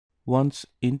Once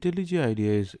Intellij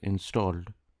IDEA is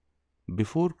installed,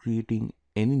 before creating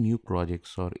any new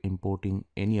projects or importing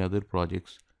any other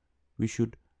projects, we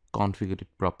should configure it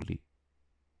properly.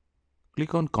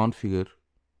 Click on Configure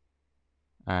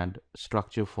and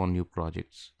Structure for new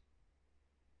projects.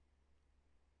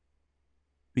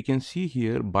 We can see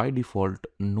here by default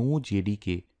no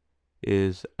JDK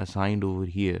is assigned over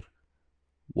here.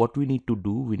 What we need to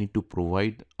do, we need to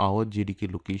provide our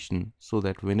JDK location so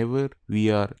that whenever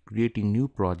we are creating new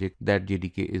project, that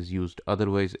JDK is used.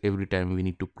 Otherwise, every time we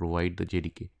need to provide the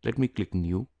JDK. Let me click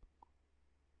New,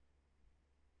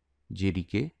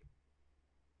 JDK,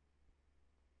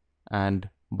 and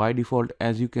by default,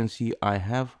 as you can see, I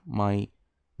have my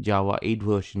Java 8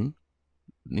 version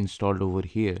installed over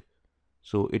here.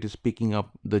 So it is picking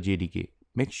up the JDK.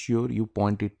 Make sure you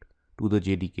point it to the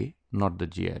JDK, not the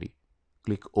JRE.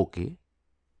 Click OK.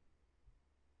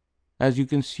 As you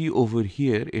can see over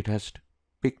here, it has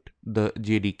picked the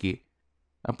JDK.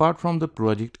 Apart from the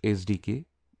project SDK,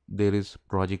 there is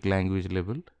project language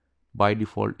level. By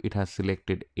default, it has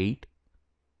selected 8.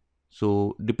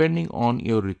 So depending on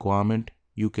your requirement,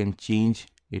 you can change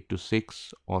it to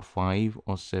 6 or 5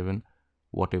 or 7,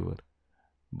 whatever.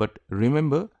 But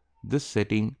remember, this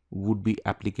setting would be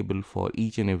applicable for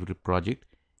each and every project.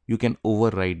 You can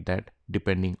override that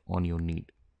depending on your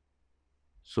need.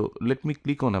 So let me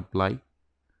click on Apply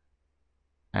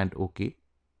and OK.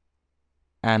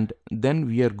 And then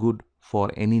we are good for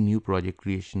any new project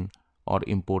creation or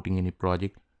importing any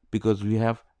project because we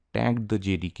have tagged the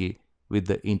JDK with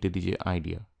the Intellij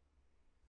IDEA.